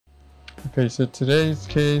Okay, so today's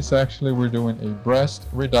case, actually we're doing a breast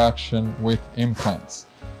reduction with implants.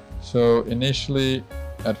 So initially,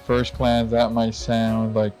 at first glance, that might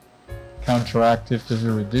sound like counteractive because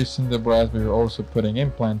you're reducing the breast, but you're also putting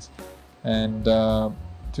implants. And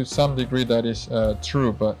to some degree that is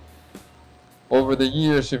true, but over the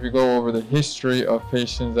years, if you go over the history of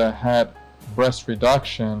patients that had breast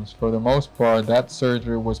reductions, for the most part, that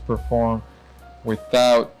surgery was performed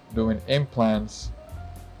without doing implants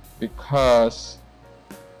because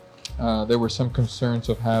there were some concerns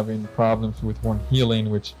of having problems with wound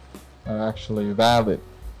healing, which are actually valid.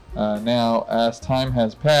 Now, as time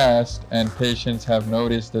has passed and patients have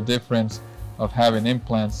noticed the difference of having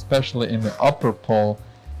implants, especially in the upper pole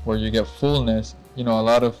where you get fullness, a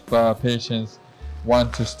lot of patients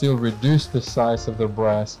want to still reduce the size of their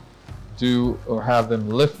breast, do or have them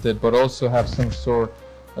lifted, but also have some sort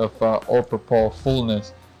of upper pole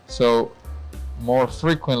fullness. So more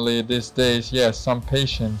frequently these days, yes, some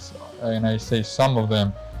patients, and I say some of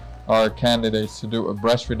them, are candidates to do a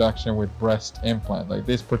breast reduction with breast implant. Like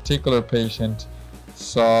this particular patient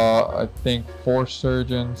saw, I think, 4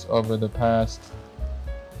 surgeons over the past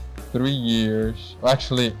 3 years.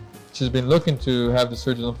 Actually, she's been looking to have the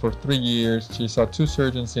surgeon for 3 years. She saw 2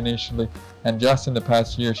 surgeons initially, and just in the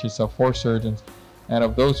past year she saw 4 surgeons. And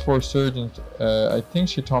of those 4 surgeons, I think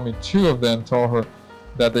she told me 2 of them told her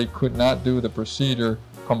that they could not do the procedure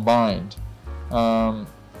combined.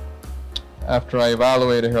 After I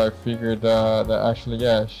evaluated her, I figured that actually,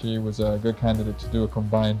 yeah, she was a good candidate to do a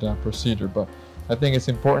combined procedure. But I think it's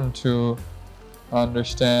important to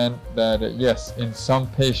understand that yes, in some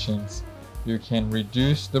patients you can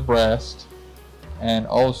reduce the breast and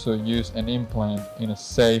also use an implant in a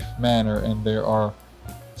safe manner, and there are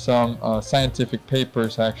some scientific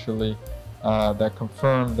papers actually that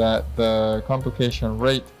confirm that the complication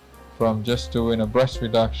rate from just doing a breast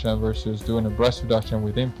reduction versus doing a breast reduction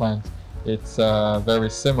with implants, it's very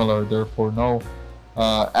similar. Therefore, no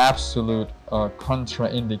absolute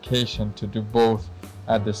contraindication to do both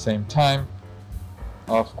at the same time.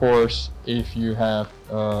 Of course, if you have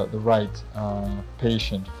the right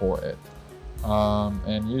patient for it.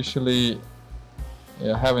 And usually,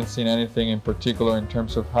 I haven't seen anything in particular in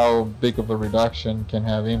terms of how big of a reduction can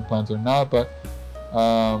have implants or not, but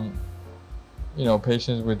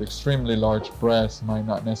patients with extremely large breasts might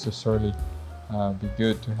not necessarily be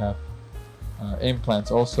good to have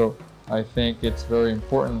implants. Also, I think it's very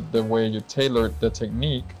important the way you tailor the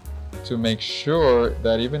technique to make sure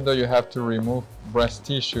that even though you have to remove breast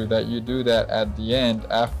tissue, that you do that at the end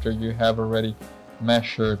after you have already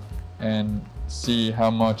measured and see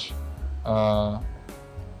how much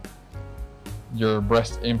your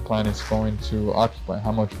breast implant is going to occupy,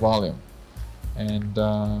 how much volume. And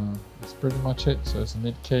that's pretty much it. So it's a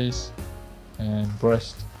mid case and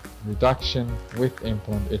breast reduction with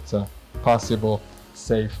implant. It's a possible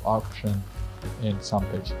safe option in some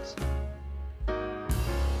patients.